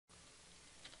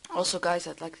Also guys,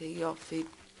 I'd like to hear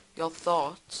your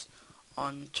thoughts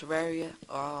on Terraria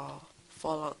or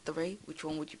Fallout 3. Which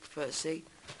one would you prefer to see?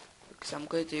 Because I'm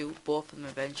going to do both of them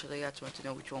eventually. I just want to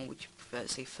know which one would you prefer to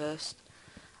see first,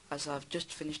 as I've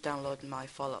just finished downloading my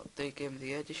Fallout 3 Game of the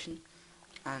Year edition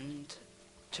and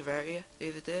Terraria the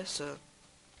other day, so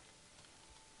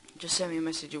just send me a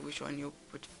message of which one you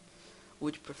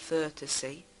would prefer to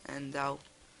see, and I'll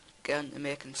get on to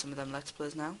making some of them Let's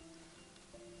Plays now.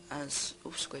 As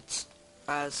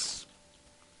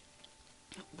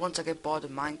once I get bored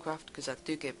of Minecraft, because I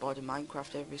do get bored of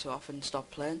Minecraft every so often and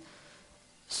stop playing,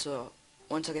 so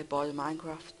once I get bored of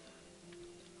Minecraft,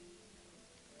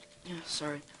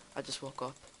 sorry, I just woke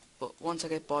up, but once I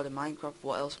get bored of Minecraft,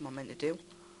 what else am I meant to do?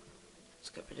 Let's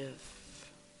get rid of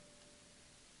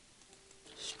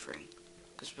string,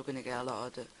 because we're going to get a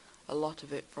lot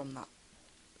of it from that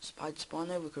spider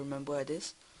spawner. We can remember where it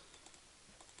is.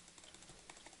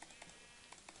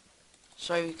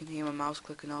 Sorry you can hear my mouse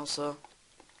clicking also.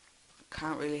 I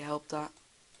can't really help that.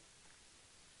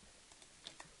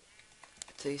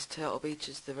 These turtle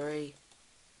beaches, they're very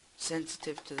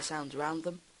sensitive to the sounds around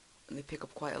them, and they pick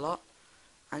up quite a lot.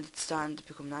 And it's starting to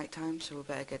become night time, so we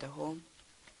better get home.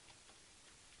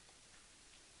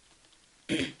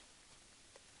 Okay,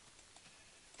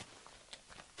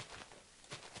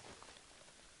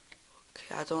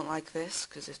 I don't like this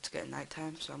because it's getting night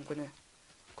time, so I'm gonna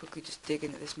quickly just dig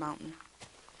into this mountain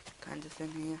kind of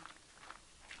thing here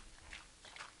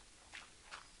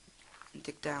and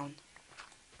dig down.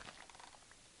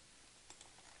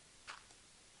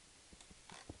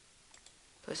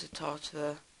 Place a torch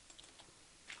there.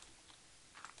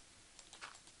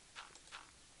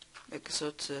 Make it so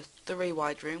it's a 3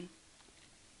 wide room.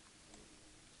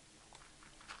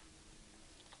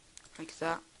 Like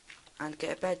that. And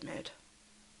get a bed made.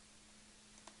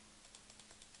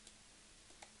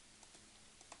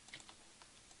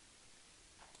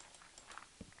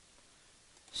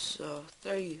 So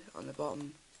 3 on the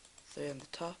bottom, 3 on the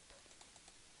top.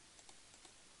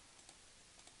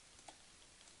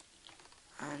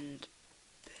 And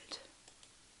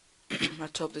bed.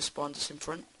 Let's hope this spawns us in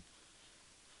front.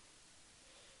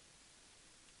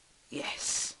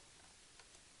 Yes.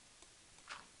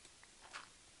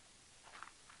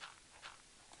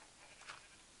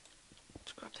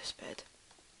 Let's grab this bed.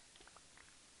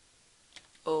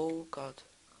 Oh god.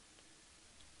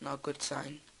 Not a good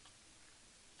sign.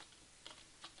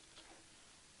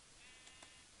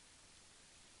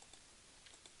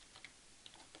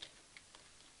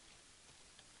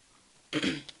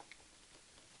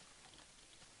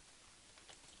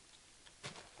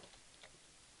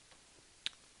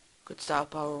 Could start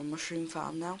up our mushroom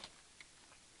farm now.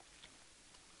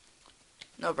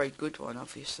 Not a very good one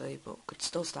obviously, but could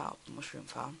still start up a mushroom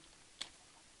farm.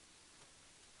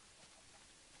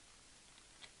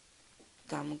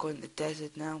 Damn, we're going to the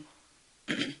desert now.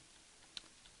 That's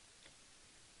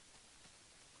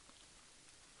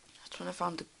when I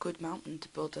found a good mountain to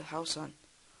build a house on.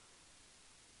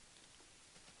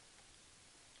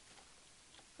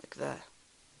 Like there.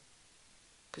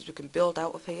 Because we can build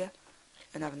out of here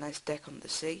and have a nice deck on the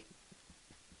sea.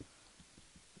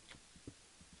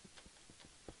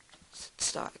 Let's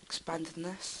start expanding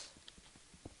this.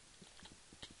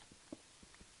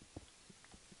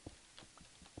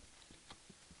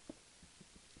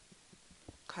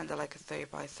 Kinda like a 3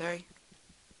 by 3.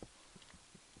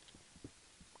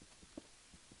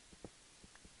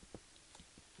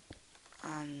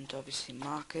 And obviously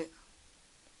mark it.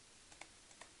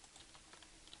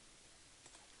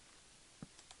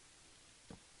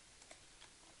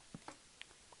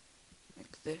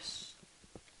 Like this.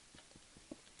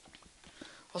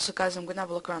 Also guys, I'm going to have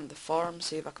a look around the forum,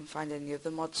 see if I can find any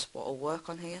other mods what will work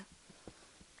on here.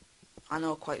 I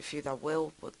know quite a few that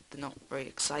will, but they're not very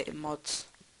exciting mods.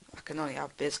 I can only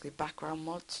have basically background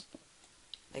mods,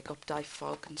 like update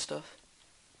fog and stuff.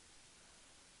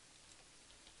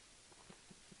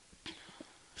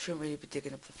 Shouldn't really be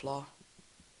digging up the floor,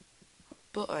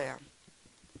 but I am.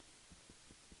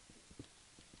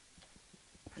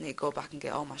 I need to go back and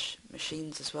get all my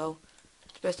machines as well.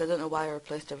 To be honest, I don't know why I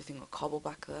replaced everything with cobble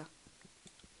back there,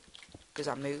 because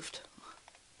I moved.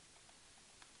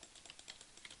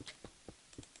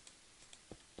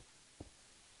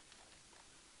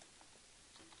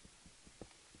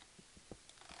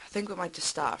 I think we might just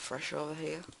start fresh over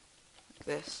here, like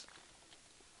this.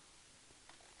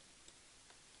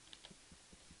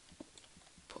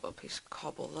 Put a piece of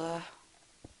cobble there.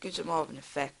 Gives it more of an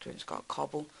effect when it's got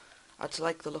cobble. I just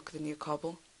like the look of the new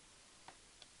cobble.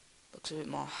 Looks a bit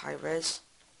more high res.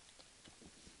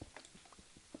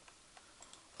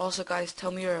 Also guys,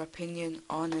 tell me your opinion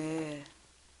on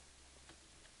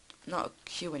not a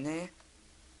Q&A,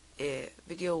 a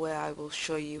video where I will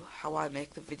show you how I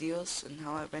make the videos and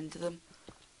how I render them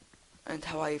and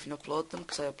how I even upload them,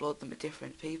 because I upload them to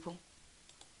different people.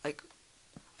 Like,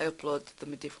 I upload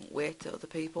them a different way to other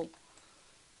people.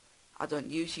 I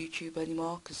don't use YouTube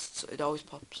anymore because it always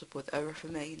pops up with error for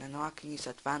me, and I know I can use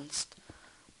advanced,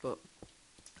 but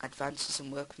advanced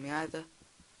doesn't work for me either,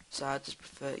 so I just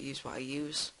prefer to use what I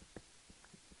use,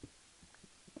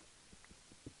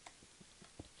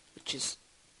 which is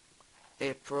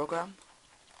a program.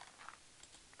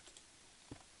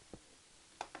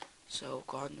 So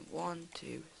go on 1,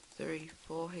 2, 3,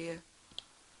 4 here,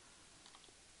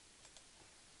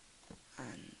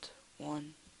 and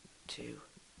 1, 2,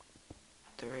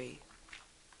 3,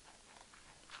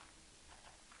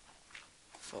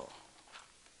 4.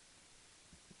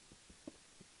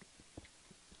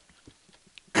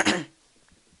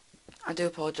 I do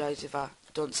apologise if I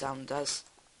don't sound as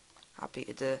happy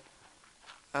today.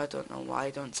 I don't know why I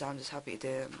don't sound as happy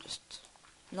today. I'm just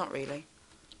not really.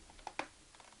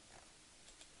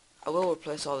 I will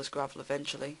replace all this gravel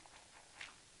eventually,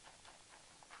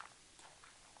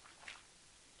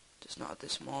 just not at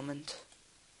this moment.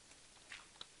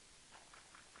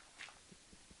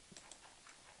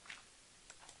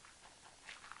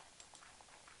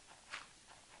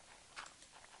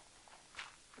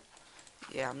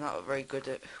 Yeah, I'm not very good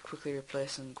at quickly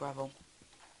replacing gravel.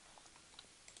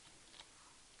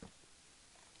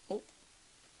 Oh.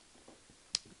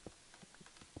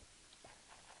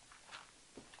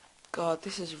 God,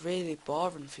 this is really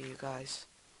boring for you guys.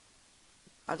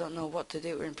 I don't know what to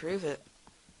do to improve it.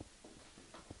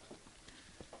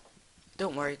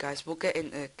 Don't worry guys, we'll get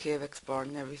into cave exploring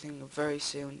and everything very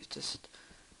soon. It's just,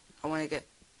 I want to get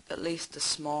at least a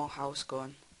small house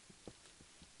going,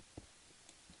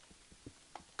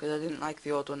 because I didn't like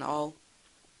the old one at all.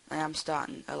 I am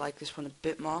starting to like this one a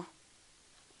bit more.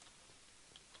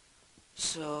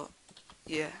 So,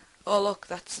 yeah. Oh look,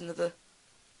 that's another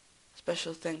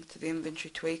special thing to the inventory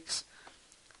tweaks.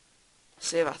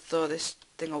 See if I throw this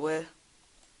thing away,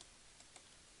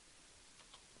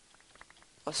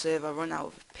 or say if I run out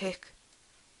of a pick.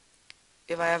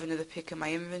 If I have another pick in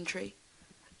my inventory,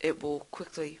 it will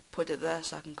quickly put it there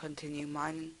so I can continue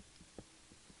mining,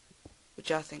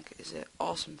 which I think is an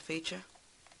awesome feature.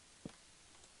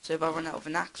 So if I run out of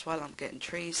an axe while I'm getting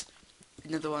trees,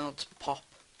 another one will just pop.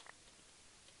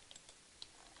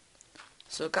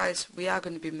 So guys, we are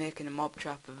going to be making a mob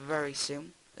trap very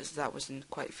soon, as that was in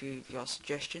quite a few of your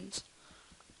suggestions.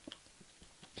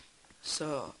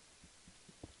 So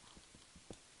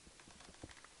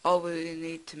all we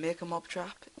need to make a mob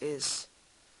trap is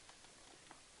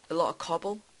a lot of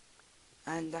cobble,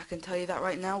 and I can tell you that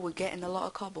right now we're getting a lot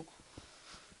of cobble.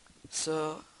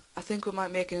 So I think we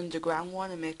might make an underground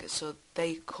one and make it so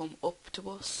they come up to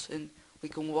us and we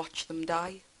can watch them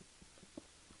die.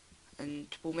 And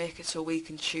we'll make it so we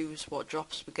can choose what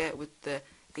drops we get with the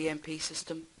EMP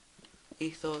system,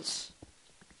 ethos,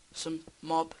 some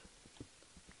mob,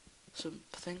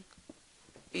 something,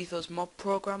 ethos mob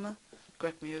programmer.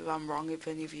 Correct me if I'm wrong, if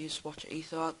any of you watch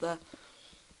etho out there.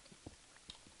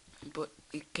 But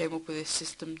he came up with this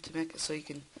system to make it so you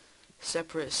can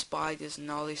separate spiders and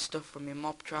all this stuff from your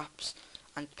mob traps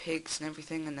and pigs and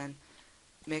everything, and then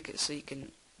make it so you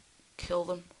can kill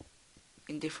them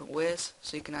in different ways.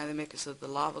 So you can either make it so the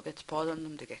lava gets poured on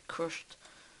them, they get crushed,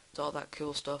 it's all that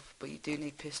cool stuff, but you do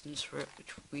need pistons for it,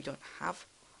 which we don't have,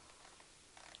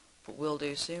 but we'll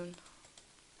do soon.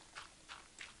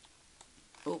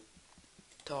 Oh,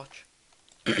 torch.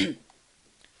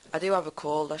 I do have a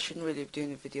cold. I shouldn't really be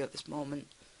doing a video at this moment.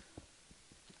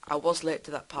 I was late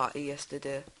to that party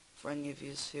yesterday, for any of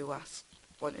you who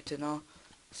wanted to know.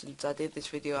 Since I did the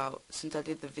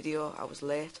video, I was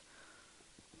late.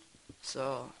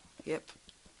 So, yep,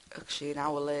 actually an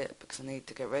hour late because I need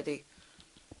to get ready.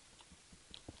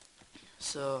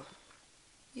 So,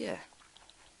 yeah,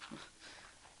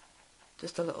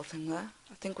 just a little thing there.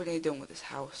 I think we need done with this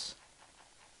house.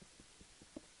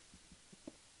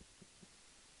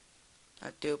 I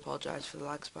do apologise for the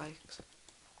lag spikes.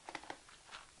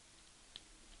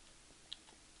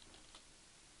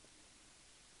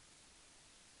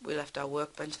 We left our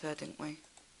workbench there, didn't we?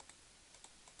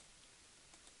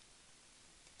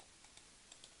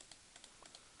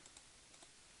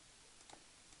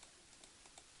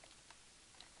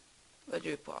 Where do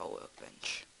we put our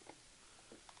workbench?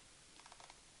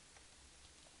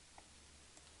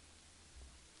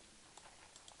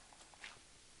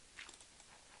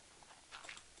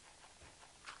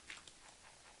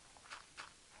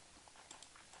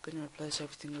 Gonna replace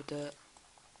everything with dirt.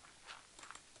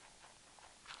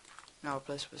 Now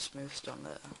replace it with smooth stone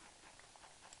later.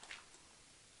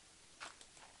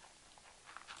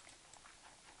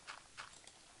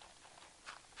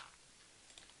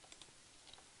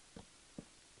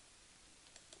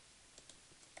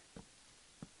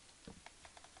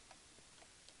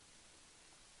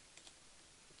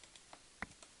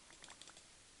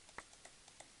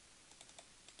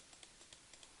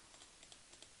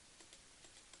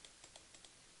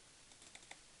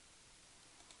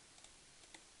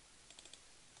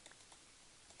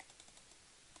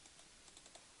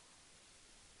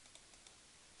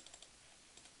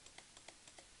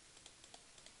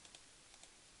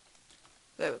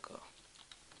 There we go.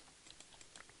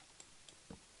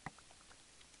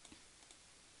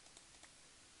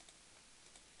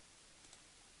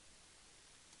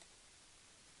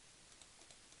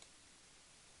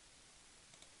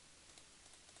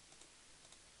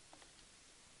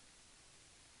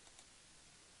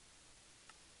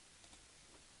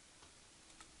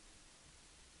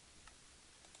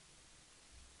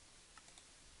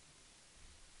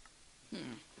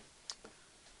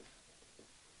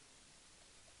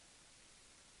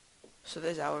 So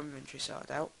there's our inventory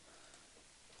sorted out.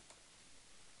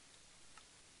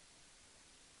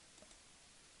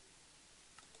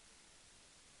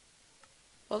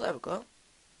 Well, there we go.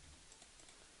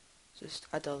 Just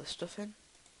add all the stuff in.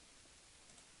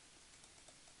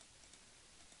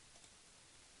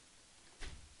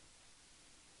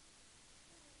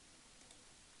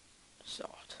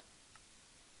 Sort.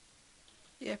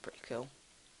 Yeah, pretty cool.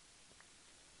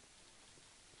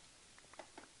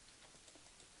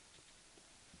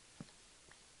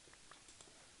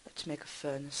 Let's make a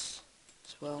furnace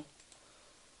as well.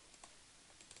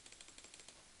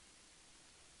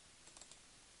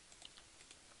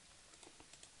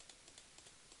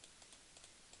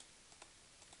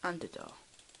 And a door.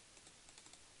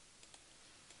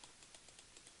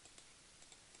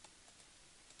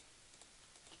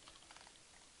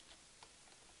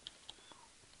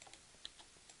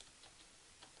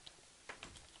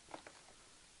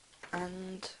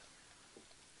 And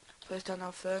place down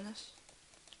our furnace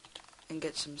and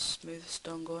get some smooth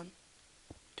stone going.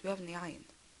 Do we have any iron?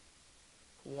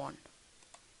 1.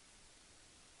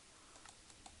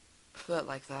 Prefer it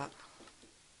like that.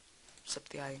 Except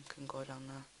the iron can go down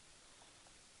there.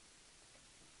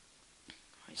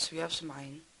 Right, so we have some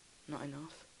iron. Not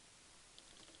enough.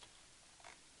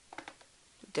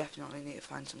 We definitely need to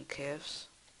find some caves.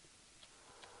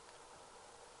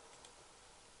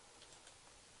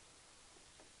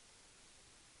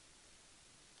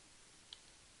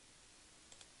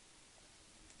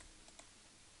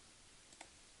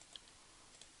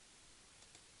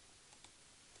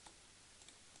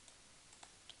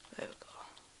 There we go.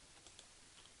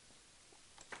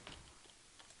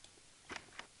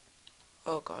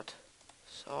 Oh god.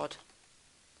 Sword.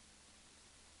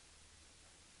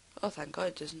 Oh, thank god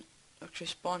it doesn't actually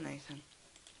spawn anything.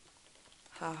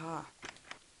 Haha.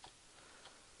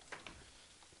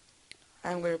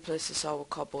 I'm going to replace this all with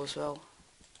cobble as well.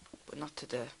 But not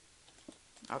today.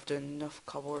 I've done enough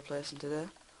cobble replacing today.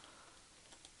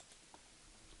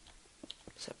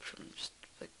 Except from just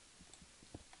like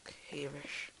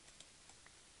here-ish.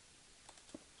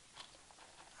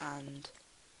 And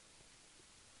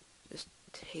just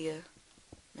here,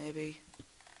 maybe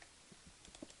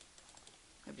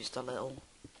just a little.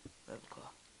 There we go.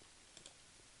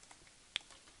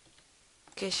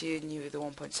 In case you're new with the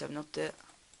 1.7 update,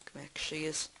 you can make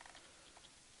shears.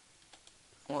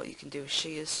 And what you can do with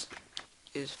shears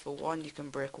is, for one, you can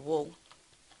break wool.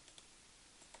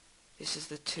 This is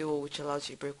the tool which allows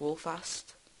you to break wool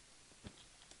fast,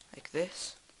 like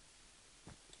this.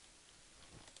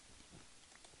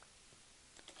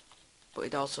 But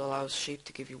it also allows sheep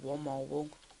to give you 1 more wool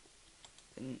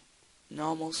than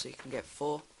normal, so you can get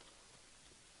 4.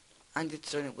 And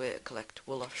it's the only way to collect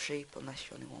wool off sheep, unless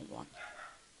you only want 1.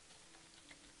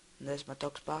 And there's my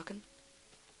dogs barking.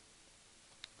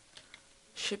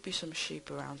 Should be some sheep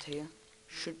around here.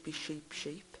 Should be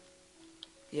sheep.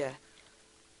 Yeah.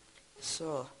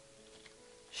 So,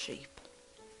 sheep.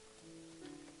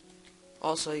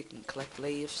 Also, you can collect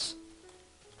leaves.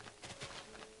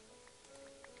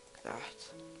 Like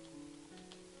that.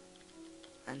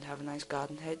 And have a nice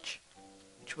garden hedge,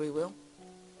 which we will.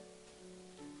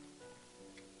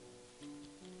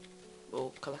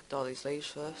 We'll collect all these leaves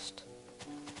first.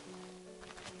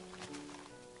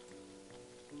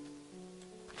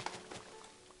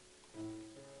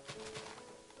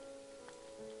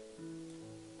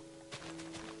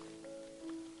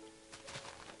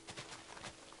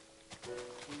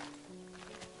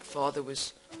 Before there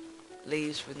was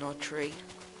leaves with no tree,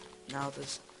 now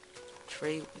there's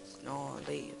tree with no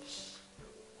leaves.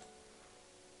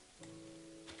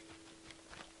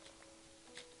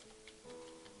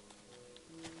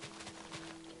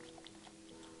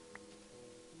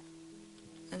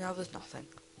 And now there's nothing.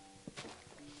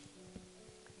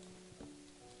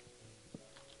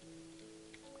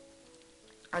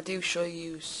 I do show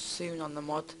you soon on the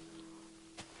mod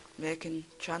making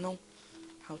channel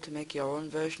how to make your own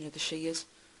version of the shears.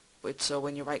 But so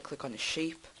when you right click on a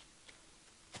sheep,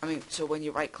 so when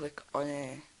you right click on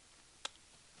a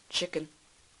chicken,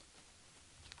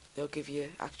 they'll give you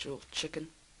actual chicken.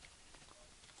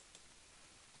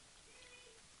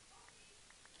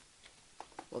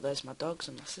 Well, there's my dogs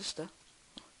and my sister.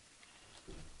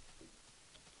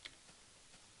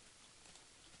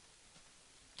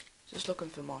 Just looking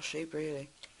for more sheep, really.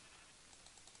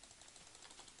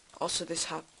 Also,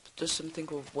 this app does something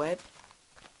with web.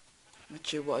 I'm not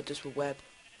sure what it does with web,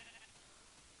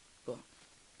 but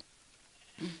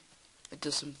it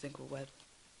does something with web.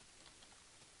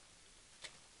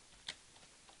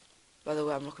 By the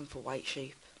way, I'm looking for white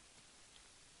sheep.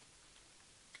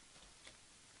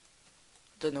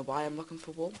 Don't know why I'm looking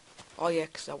for wool. Oh yeah,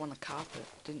 'cause I want a carpet.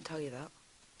 Didn't tell you that.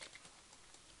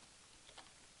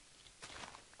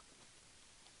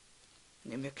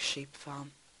 Need to make a sheep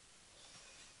farm.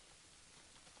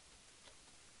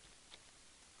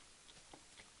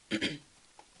 There's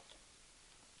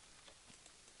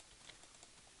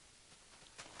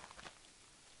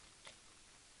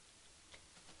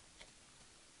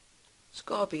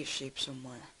gotta be a sheep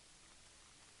somewhere.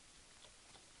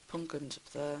 Pumpkins up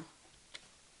there.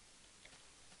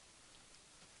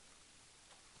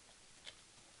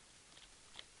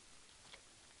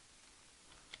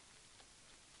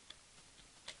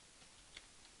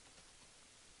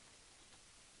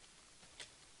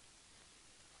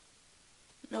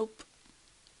 Nope.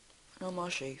 No more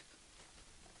sheep.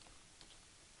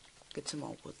 Get some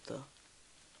more wood though.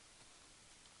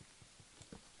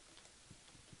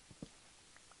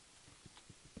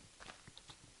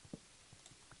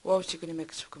 What else are you gonna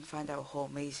make so we can find our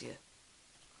home easier?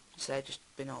 Instead of just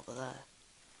being over there.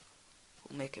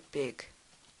 We'll make it big.